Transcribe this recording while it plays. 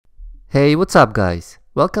Hey, what's up guys?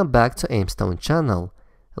 Welcome back to Aimstone channel.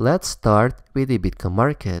 Let's start with the Bitcoin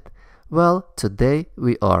market. Well, today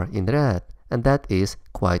we are in red, and that is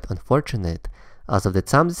quite unfortunate. As of the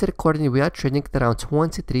time this recording, we are trading at around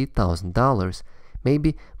 $23,000.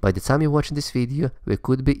 Maybe by the time you're watching this video, we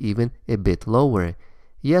could be even a bit lower.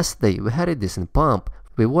 Yesterday we had a decent pump.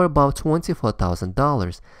 We were about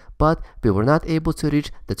 $24,000, but we were not able to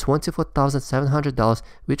reach the $24,700,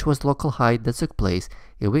 which was local high that took place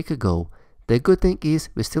a week ago. The good thing is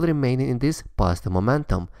we're still remaining in this positive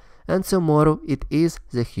momentum, and tomorrow it is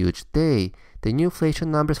the huge day. The new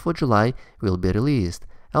inflation numbers for July will be released.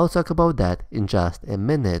 I'll talk about that in just a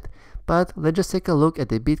minute. But let's just take a look at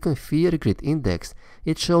the Bitcoin Fear Grid Index.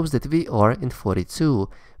 It shows that we are in 42,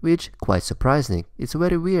 which quite surprising. It's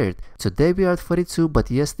very weird. Today we are at 42, but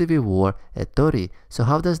yesterday we were at 30. So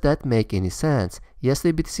how does that make any sense?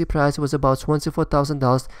 Yesterday BTC price was about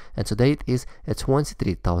 $24,000 and today it is at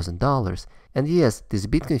 $23,000. And yes, this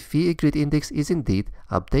Bitcoin Fear Grid Index is indeed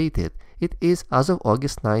updated. It is as of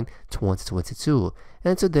August 9, 2022.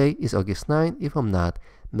 And today is August 9 if I'm not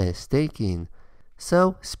mistaken.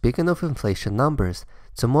 So, speaking of inflation numbers,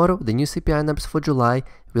 tomorrow the new CPI numbers for July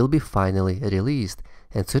will be finally released.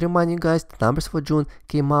 And to remind you guys, the numbers for June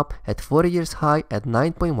came up at 40 years high at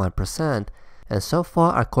 9.1%. And so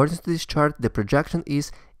far, according to this chart, the projection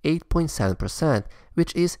is 8.7%,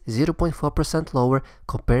 which is 0.4% lower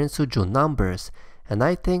compared to June numbers. And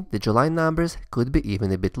I think the July numbers could be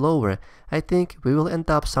even a bit lower. I think we will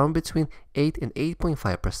end up somewhere between 8 and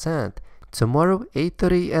 8.5%. Tomorrow,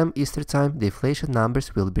 8:30 AM Eastern Time, the inflation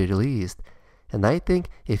numbers will be released. And I think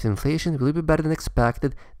if inflation will be better than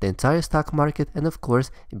expected, the entire stock market and of course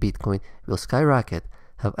Bitcoin will skyrocket.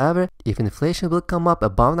 However, if inflation will come up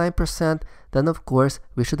above 9%, then of course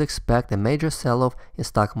we should expect a major sell-off in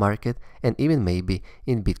stock market and even maybe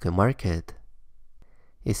in Bitcoin market.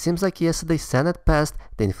 It seems like yesterday Senate passed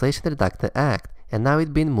the Inflation Reduction Act, and now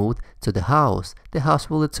it's been moved to the House. The House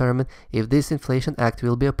will determine if this Inflation Act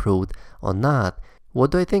will be approved or not.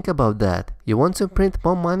 What do I think about that? You want to print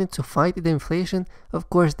more money to fight the inflation? Of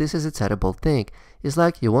course, this is a terrible thing. It's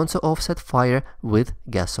like you want to offset fire with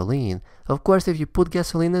gasoline. Of course, if you put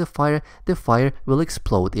gasoline in the fire will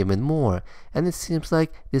explode even more. And it seems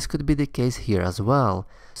like this could be the case here as well.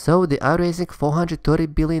 So they are raising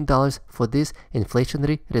 $430 billion for this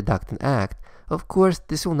Inflationary Reduction Act. Of course,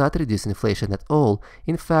 this will not reduce inflation at all.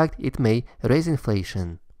 In fact, it may raise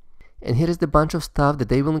inflation. And here is the bunch of stuff that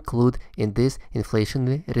they will include in this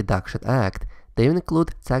Inflation Reduction Act. They will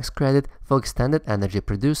include tax credit for extended energy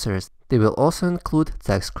producers. They will also include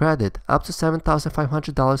tax credit up to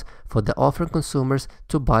 $7,500 for the offering consumers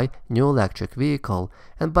to buy new electric vehicle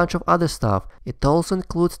and bunch of other stuff. It also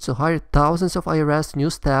includes to hire thousands of IRS new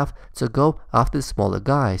staff to go after the smaller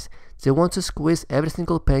guys. They want to squeeze every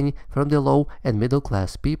single penny from the low and middle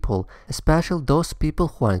class people, especially those people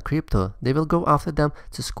who are in crypto. They will go after them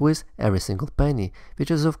to squeeze every single penny, which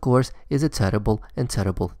is of course is a terrible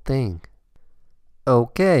thing.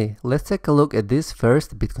 Okay, let's take a look at this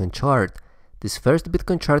first Bitcoin chart. This first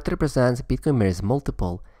Bitcoin chart represents Bitcoin Mayor's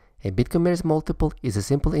multiple. A Bitcoin Mayor's multiple is a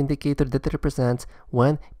simple indicator that represents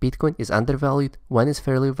when Bitcoin is undervalued, when it's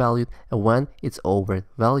fairly valued, and when it's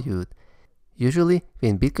overvalued. Usually,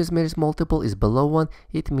 when Bitcoin Mayor's multiple is below 1,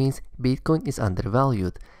 it means Bitcoin is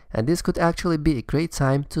undervalued, and this could actually be a great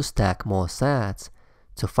time to stack more sats.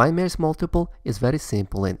 To find Mayor's multiple is very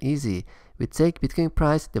simple and easy. We take Bitcoin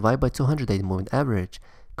price divided by 200-day moving average.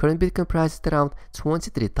 Current Bitcoin price is around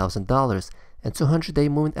 $23,000, and 200-day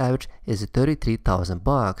moving average is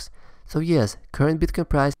 $33,000. So yes, current Bitcoin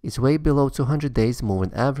price is way below 200 days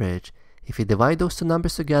moving average. If we divide those two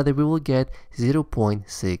numbers together, we will get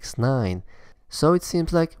 0.69. So it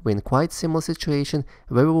seems like we're in quite similar situation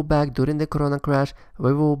where we were back during the Corona crash,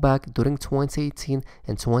 where we were back during 2018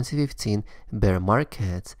 and 2015 bear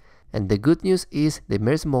markets. And the good news is the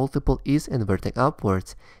Mayor's multiple is inverting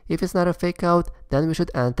upwards. If it's not a fake out, then we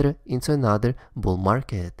should enter into another bull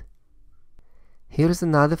market. Here's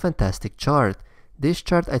another fantastic chart. This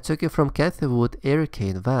chart I took it from Cathie Wood, ARK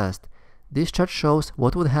Invest. This chart shows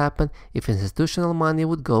what would happen if institutional money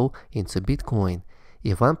would go into Bitcoin.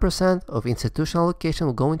 If 1% of institutional allocation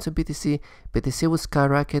will go into BTC, BTC would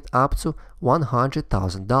skyrocket up to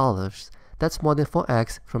 $100,000. That's more than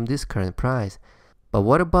 4x from this current price. But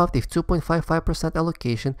what about if 2.55%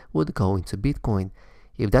 allocation would go into Bitcoin?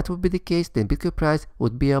 If that would be the case, then Bitcoin price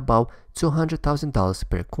would be about $200,000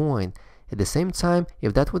 per coin. At the same time,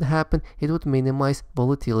 if that would happen, it would minimize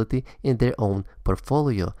volatility in their own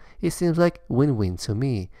portfolio. It seems like win-win to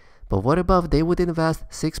me. But what about if they would invest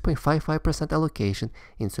 6.55% allocation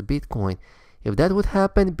into Bitcoin? If that would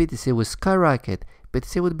happen, BTC would skyrocket.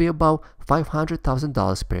 BTC would be about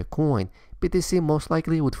 $500,000 per coin. BTC most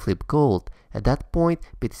likely would flip gold. At that point,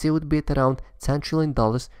 BTC would be at around $10 trillion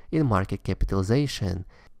in market capitalization.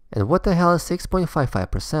 And what the hell is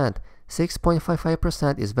 6.55%?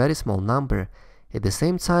 6.55% is a very small number. At the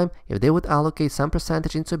same time, if they would allocate some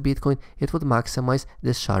percentage into Bitcoin, it would maximize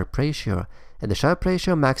the Sharpe ratio. And the Sharpe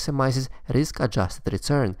ratio maximizes risk-adjusted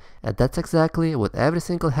return. And that's exactly what every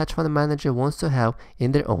single hedge fund manager wants to have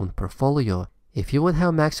in their own portfolio. If you would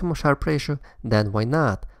have maximum Sharpe ratio, then why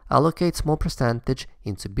not? Allocate small percentage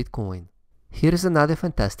into Bitcoin. Here is another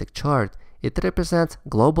fantastic chart. It represents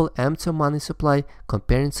global M2 money supply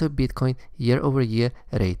comparing to Bitcoin year-over-year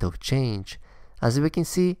rate of change. As we can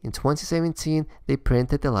see, in 2017, they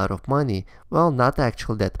printed a lot of money. Well, not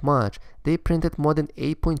actually that much. They printed more than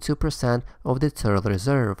 8.2% of the total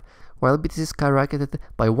reserve, while BTC skyrocketed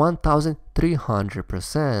by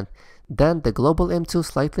 1,300%. Then the global M2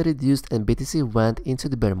 slightly reduced and BTC went into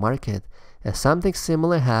the bear market. And something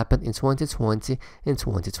similar happened in 2020 and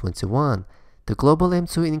 2021. The global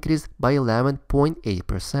M2 increased by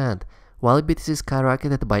 11.8%, while BTC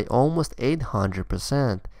skyrocketed by almost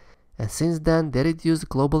 800%. And since then, they reduced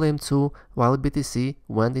global M2 while BTC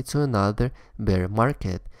went into another bear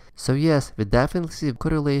market. So yes, we definitely see a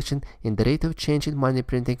correlation in the rate of change in money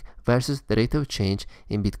printing versus the rate of change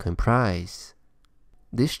in Bitcoin price.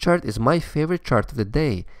 This chart is my favorite chart of the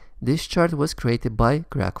day. This chart was created by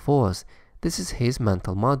Greg Foss. This is his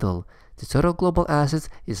mental model. The total global assets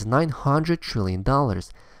is $900 trillion.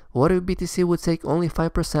 What if BTC would take only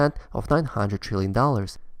 5% of $900 trillion?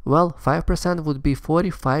 Well, 5% would be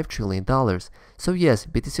 $45 trillion. So yes,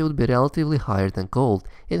 BTC would be relatively higher than gold.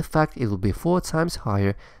 In fact, it would be 4 times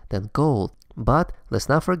higher than gold. But let's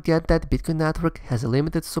not forget that Bitcoin network has a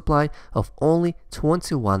limited supply of only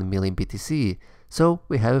 21 million BTC. So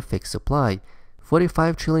we have a fixed supply.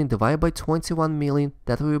 45 trillion divided by 21 million,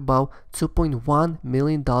 that will be about $2.1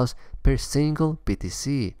 million per single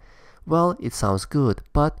BTC. Well, it sounds good,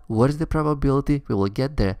 but what is the probability we will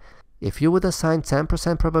get there? If you would assign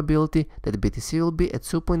 10% probability that BTC will be at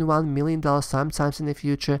 $2.1 million sometimes in the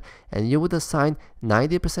future, and you would assign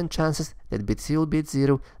 90% chances that BTC will be at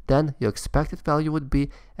 0, then your expected value would be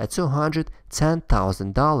at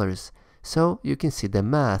 $210,000. So you can see the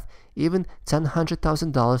math. Even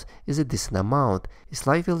 $100,000 is a decent amount. It's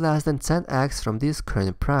slightly less than 10x from this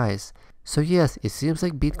current price. So yes, it seems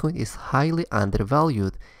like Bitcoin is highly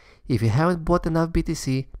undervalued. If you haven't bought enough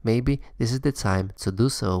BTC, maybe this is the time to do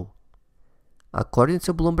so. According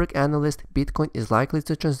to Bloomberg analyst, Bitcoin is likely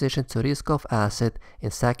to transition to risk-off asset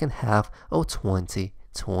in second half of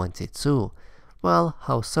 2022. Well,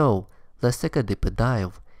 how so? Let's take a deeper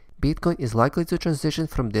dive. Bitcoin is likely to transition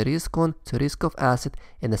from the risk-on to risk-off asset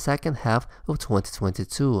in the second half of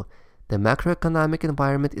 2022. The macroeconomic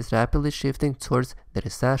environment is rapidly shifting towards the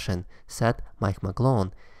recession, said Mike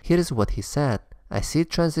Novograts. Here is what he said. I see it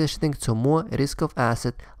transitioning to more risk-off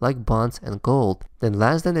asset like bonds and gold than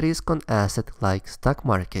less than risk-on asset like stock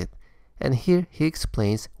market. And here he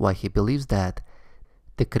explains why he believes that.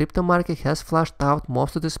 The crypto market has flushed out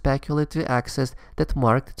most of the speculative access that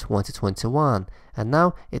marked 2021, and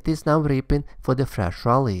now it is reaping for the fresh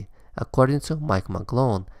rally, according to Mike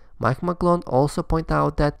Novograts. Mike Novograts also pointed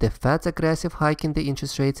out that the Fed's aggressive hike in the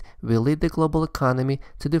interest rates will lead the global economy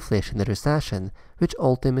to deflationary recession, which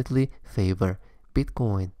ultimately favor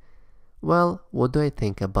Bitcoin. Well, what do I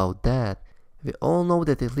think about that? We all know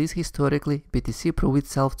that at least historically, BTC proved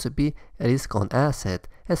itself to be a risk-on asset,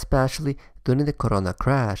 especially during the Corona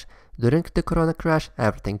crash. During the Corona crash,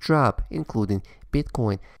 everything dropped, including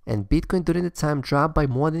Bitcoin, and Bitcoin during the time dropped by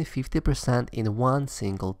more than 50% in one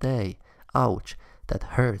single day. Ouch, that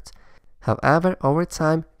hurts. However, over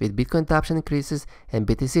time, with Bitcoin adoption increases and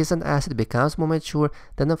BTC as an asset becomes more mature,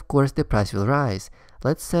 then of course the price will rise.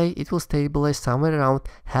 Let's say it will stabilize somewhere around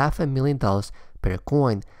 $500,000 per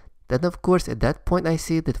coin. Then of course at that point I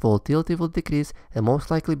see that volatility will decrease and most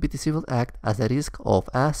likely BTC will act as a risk-off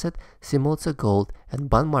asset similar to gold and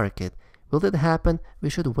bond market. Will that happen? We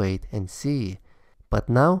should wait and see. But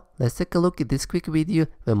now let's take a look at this quick video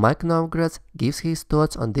where Mike Novograts gives his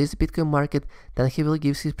thoughts on this Bitcoin market, then he will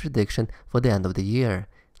give his prediction for the end of the year.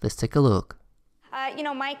 Let's take a look.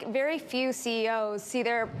 Mike, very few CEOs see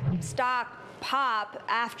their stock pop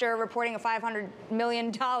after reporting a $500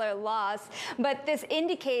 million loss, but this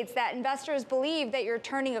indicates that investors believe that you're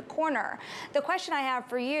turning a corner. The question I have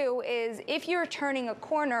for you is, if you're turning a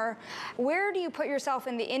corner, where do you put yourself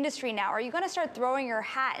in the industry now? Are you going to start throwing your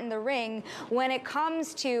hat in the ring when it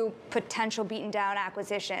comes to potential beaten down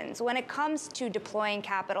acquisitions, when it comes to deploying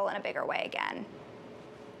capital in a bigger way again?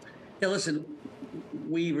 Yeah, listen,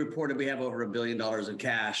 we reported we have over $1 billion of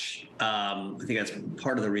cash. I think that's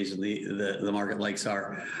part of the reason the market likes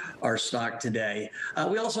our stock today.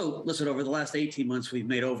 We also, listen, over the last 18 months, we've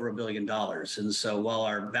made over $1 billion. And so while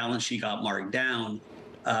our balance sheet got marked down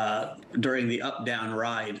during the up-down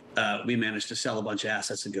ride, we managed to sell a bunch of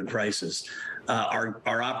assets at good prices.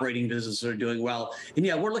 Our operating businesses are doing well. And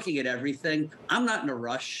yeah, we're looking at everything. I'm not in a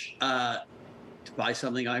rush to buy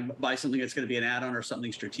something. I buy something that's going to be an add-on or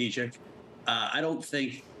something strategic. I don't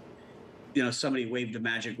think, somebody waved a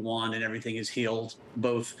magic wand and everything is healed,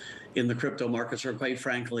 both in the crypto markets or, quite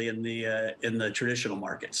frankly, in the traditional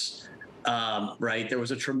markets. Right? There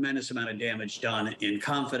was a tremendous amount of damage done in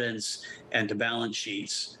confidence and to balance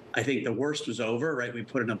sheets. I think the worst was over, right? We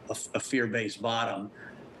put in a fear-based bottom,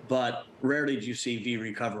 but rarely do you see V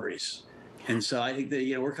recoveries. And so I think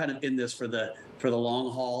that, we're kind of in this for the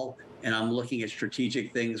long haul. And I'm looking at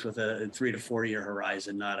strategic things with a 3 to 4 year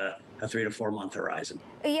horizon, not a 3 to 4 month horizon.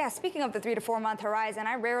 Yeah, speaking of the 3 to 4 month horizon,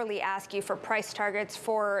 I rarely ask you for price targets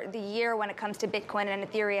for the year when it comes to Bitcoin and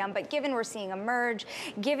Ethereum. But given we're seeing a merge,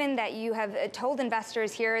 given that you have told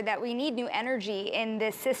investors here that we need new energy in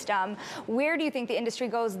this system, where do you think the industry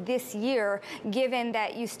goes this year, given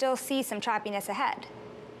that you still see some choppiness ahead?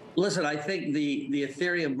 Listen, I think the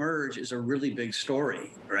Ethereum merge is a really big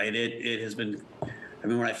story, right? It has been. I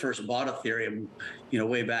mean, when I first bought Ethereum,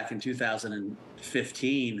 way back in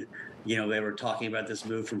 2015, they were talking about this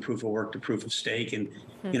move from proof of work to proof of stake, and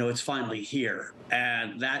it's finally here,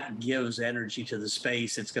 and that gives energy to the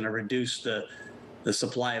space. It's going to reduce the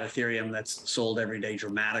supply of Ethereum that's sold every day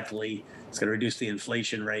dramatically. It's going to reduce the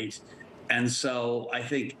inflation rate, and so I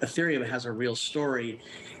think Ethereum has a real story,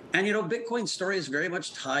 and Bitcoin's story is very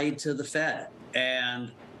much tied to the Fed,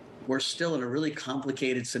 and we're still in a really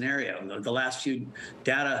complicated scenario. The last few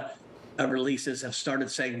data releases have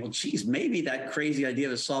started saying, well, geez, maybe that crazy idea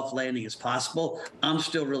of a soft landing is possible. I'm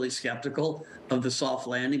still really skeptical of the soft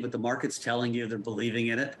landing, but the market's telling you they're believing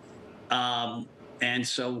in it. And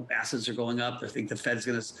so assets are going up. I think the Fed's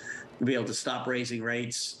going to be able to stop raising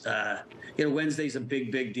rates. Wednesday's a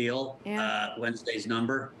big deal. Yeah. Wednesday's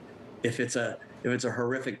number. If it's a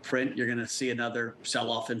horrific print, you're going to see another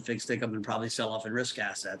sell-off in fixed income and probably sell-off in risk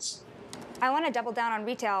assets. I want to double down on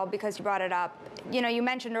retail because you brought it up. You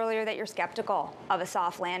mentioned earlier that you're skeptical of a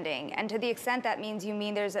soft landing. And to the extent that means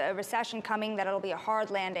there's a recession coming, that it'll be a hard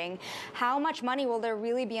landing, how much money will there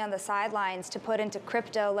really be on the sidelines to put into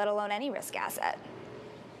crypto, let alone any risk asset?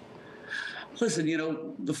 Listen,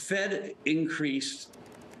 the Fed increased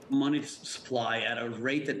money supply at a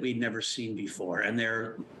rate that we'd never seen before, and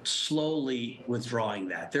they're slowly withdrawing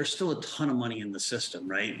that. There's still a ton of money in the system,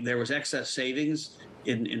 right? There was excess savings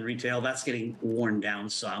in retail. That's getting worn down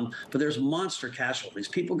some, but there's monster cash holdings.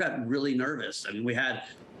 People got really nervous. I mean, we had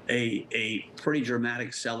a pretty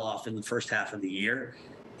dramatic sell-off in the first half of the year.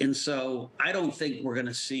 And so I don't think we're going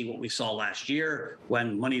to see what we saw last year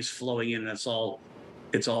when money's flowing in and it's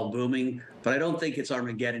all booming, but I don't think it's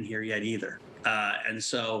Armageddon here yet either. And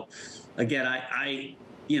so, again,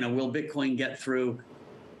 will Bitcoin get through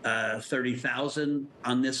 30,000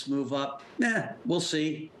 on this move up? We'll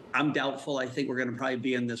see. I'm doubtful. I think we're going to probably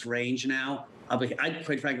be in this range now. I'd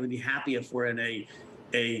quite frankly be happy if we're in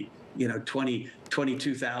a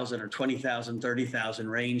 22,000 or 20,000, 30,000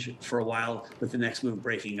 range for a while with the next move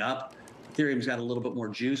breaking up. Ethereum's got a little bit more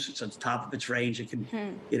juice. It's at the top of its range. It can,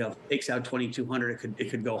 takes out 2,200. It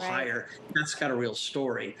could go higher. That's got a real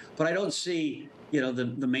story. But I don't see,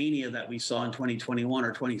 the mania that we saw in 2021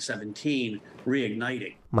 or 2017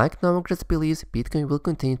 reigniting. Mike Novograts believes Bitcoin will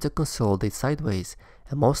continue to consolidate sideways,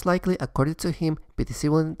 and most likely, according to him, BTC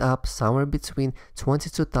will end up somewhere between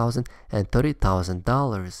 $22,000 and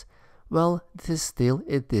 $30,000. Well, this is still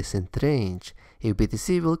a decent range. If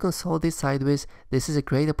BTC will consolidate sideways, this is a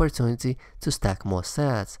great opportunity to stack more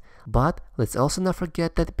sats. But let's also not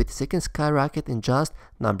forget that BTC can skyrocket in just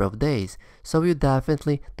a number of days, so you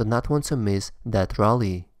definitely do not want to miss that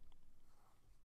rally.